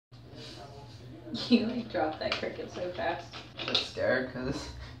You like dropped that cricket so fast. I was scared because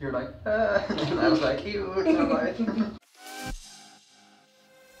you're like, ah, and I was like, ew, it's not right.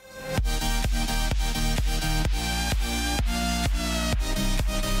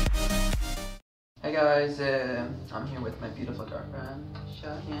 Hey guys, I'm here with my beautiful girlfriend,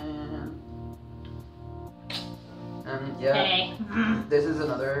 Cheyenne. Yeah, Hey. This is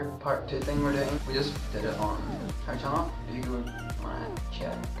another part 2 thing we're doing. We just did it on her channel. If you want to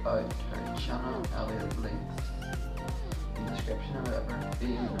check out her channel, I'll leave links in the description or whatever.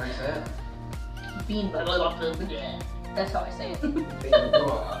 Bean, how do you say it? Bean, blah, blah, blah, blah, blah. That's how I say it. Bean,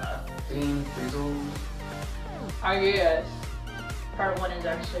 Boozled. Oh yes. Part 1 is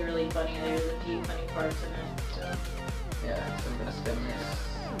actually really funny. There's a few funny parts in it. So. Yeah, so I'm gonna spin this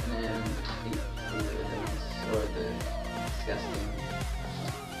and then eat either this or the disgusting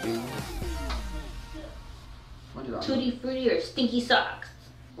beans. What did I do? Tutti Frutti or Stinky Socks?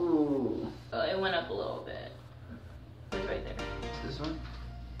 Ooh. Oh, it went up a little bit. It's right there. This one?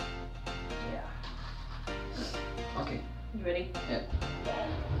 Yeah. Okay. You ready? Yeah.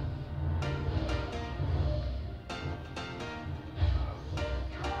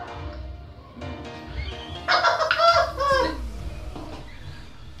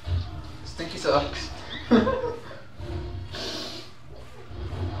 Stinky socks.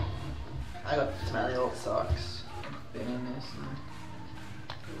 I got smelly old socks. Been in this.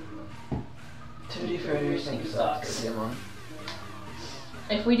 Tutti Frutti stinky socks. Same one.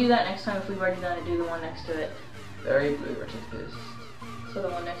 If we do that next time, if we've already done it, do the one next to it. Very blue or toothpaste. So the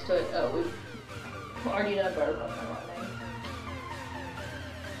one next to it. Oh, we've already done butter on that one.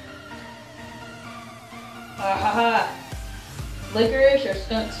 Ahaha! Licorice or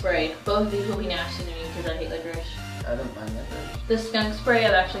skunk spray? Both of these will be nasty to me because I hate licorice. I don't mind licorice. The skunk spray,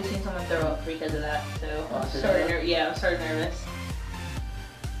 I've actually seen someone throw up because of that, so I'm sort of I'm sort of nervous.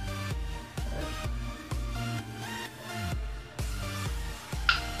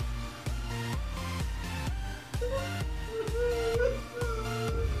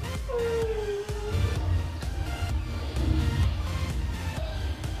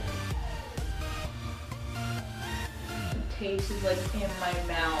 Taste is like in my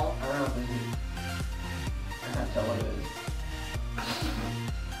mouth. I don't know if this is. I can't tell what it is.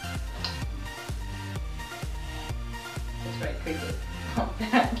 That's right, cricket. Oh,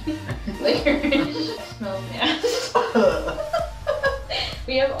 that. Licorice. Smells nasty.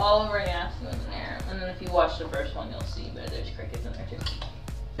 We have all of our nasty ones in there. And then if you watch the first one, you'll see, but there's crickets in there too.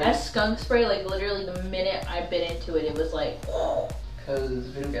 That skunk spray, like literally the minute I bit into it, it was like, oh.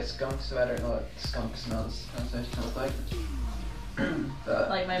 Because we don't get skunk, so I don't know what skunk smells. That's what it smells like. But,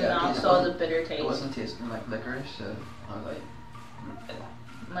 Like my yeah, mouth again, saw the bitter taste. It wasn't tasting like licorice, so I was like...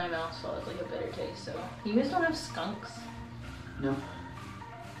 My mouth saw it like a bitter taste, so. You guys don't have skunks? No.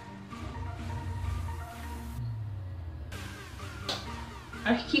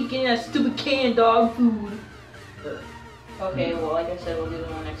 I keep getting that stupid canned dog food. Okay, well, like I said, we'll do the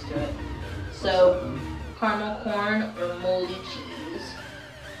one next to it. So, caramel corn or moldy cheese?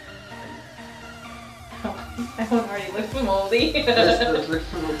 That one already looks moldy. This does look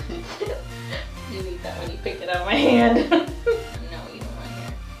moldy. You eat that when you pick it out of my hand. No, you don't want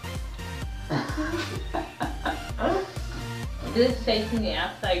here. This is taking the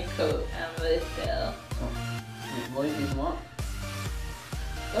outside coat out of this bill. What is these what?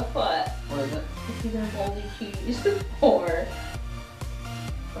 Guess what? What is it? It's either moldy cheese or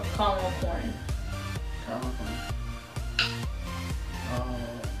caramel corn. Caramel corn.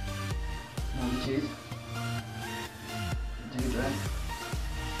 Moldy cheese. Do you drink?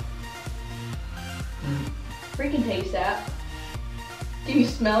 Freaking taste that. Do you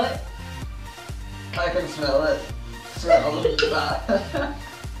smell it? I can smell it. Smells bad.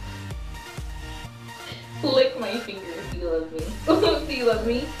 Lick my finger if you love me. Do you love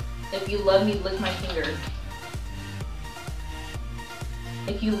me? If you love me, lick my finger.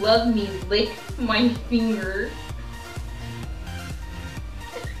 If you love me, lick my finger.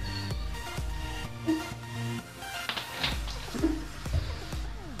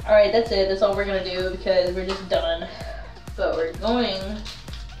 Alright, that's it. That's all we're gonna do because we're just done. But we're going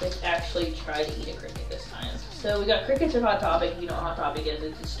to actually try to eat a cricket this time. So we got crickets at Hot Topic. If you know what Hot Topic is,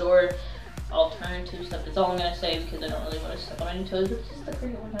 it's a store alternative stuff. That's all I'm gonna say because I don't really want to step on any toes, but it's just the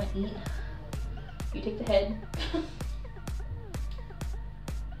cricket we're gonna eat. You take the head.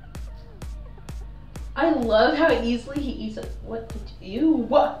 I love how easily he eats it. What did you?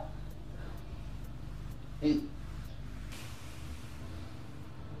 What? Eat.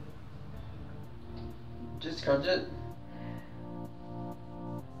 Just crunch it.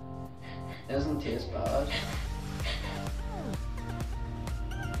 It doesn't taste bad.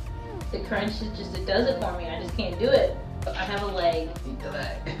 The crunch is just, it does it for me. I just can't do it. I have a leg. Eat the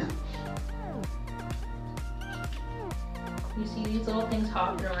leg. You see these little things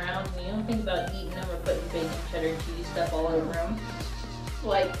hopping around and you don't think about eating them or putting bacon, cheddar, cheese stuff all over them.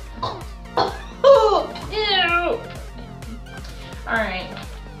 Like, ew! Alright.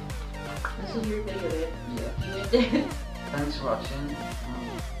 This is your video, babe. Yeah. You did. Thanks for watching.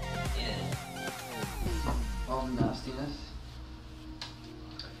 All nastiness.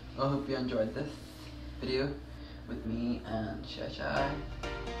 I hope you enjoyed this video with me and Shai.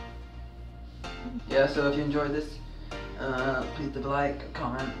 Yeah, so if you enjoyed this, please leave a like,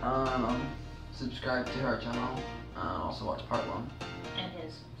 comment, subscribe to our channel, and also watch part 1. And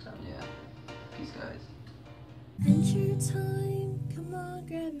his, so. Yeah. Peace, guys. Adventure time, come on,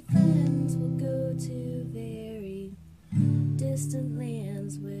 grab your friends. We'll go to very distant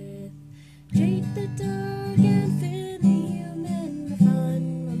lands with Jake the dog and Finn.